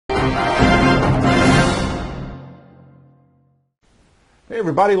Hey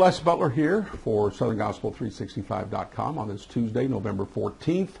everybody, Les Butler here for SouthernGospel365.com on this Tuesday, November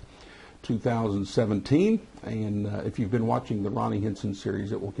 14th, 2017. And if you've been watching the Ronnie Hinson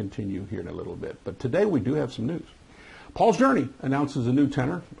series, it will continue here in a little bit. But today we do have some news. Paul's Journey announces a new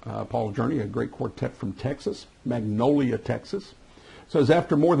tenor. Paul's Journey, a great quartet from Texas, Magnolia, Texas. Says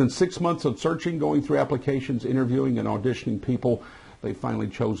after more than 6 months of searching, going through applications, interviewing, and auditioning people, they've finally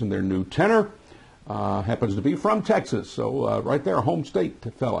chosen their new tenor. Happens to be from Texas, so right there, a home state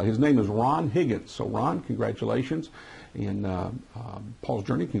fella. His name is Ron Higgins. So Ron, congratulations. And Paul's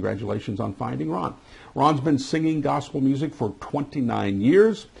Journey, congratulations on finding Ron. Ron's been singing gospel music for 29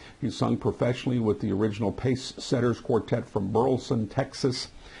 years. He's sung professionally with the original Pace Setters Quartet from Burleson, Texas,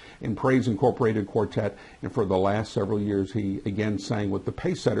 and Praise Incorporated Quartet. And for the last several years, he again sang with the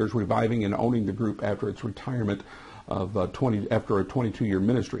Pace Setters, reviving and owning the group after its retirement of after a 22-year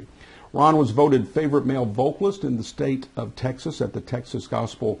ministry. Ron was voted favorite male vocalist in the state of Texas at the Texas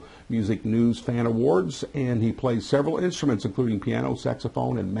Gospel Music News Fan Awards, and he plays several instruments, including piano,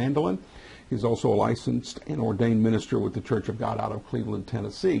 saxophone, and mandolin. He's also a licensed and ordained minister with the Church of God out of Cleveland,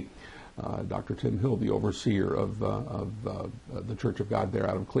 Tennessee. Dr. Tim Hill, the overseer of the Church of God there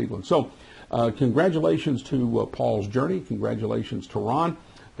out of Cleveland. So congratulations to Paul's Journey. Congratulations to Ron,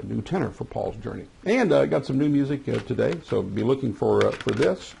 the new tenor for Paul's Journey. And I got some new music today, so be looking for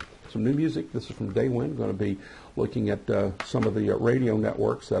this. Some new music. This is from Day Win. Going to be looking at some of the radio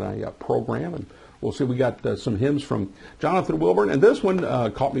networks that I program, and we'll see. We got some hymns from Jonathan Wilburn, and this one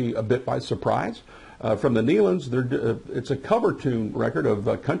caught me a bit by surprise. From the Nealons, it's a cover tune record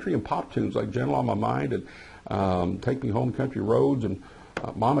of country and pop tunes like "Gentle on My Mind" and "Take Me Home, Country Roads" and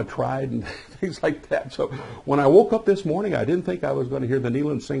 "Mama Tried" and things like that. So when I woke up this morning, I didn't think I was going to hear the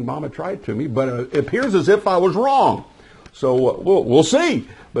Nealons sing "Mama Tried" to me, but it appears as if I was wrong. So we'll see.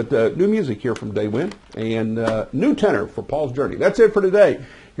 But new music here from Day Win and new tenor for Paul's Journey. That's it for today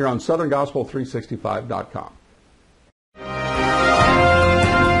here on SouthernGospel365.com.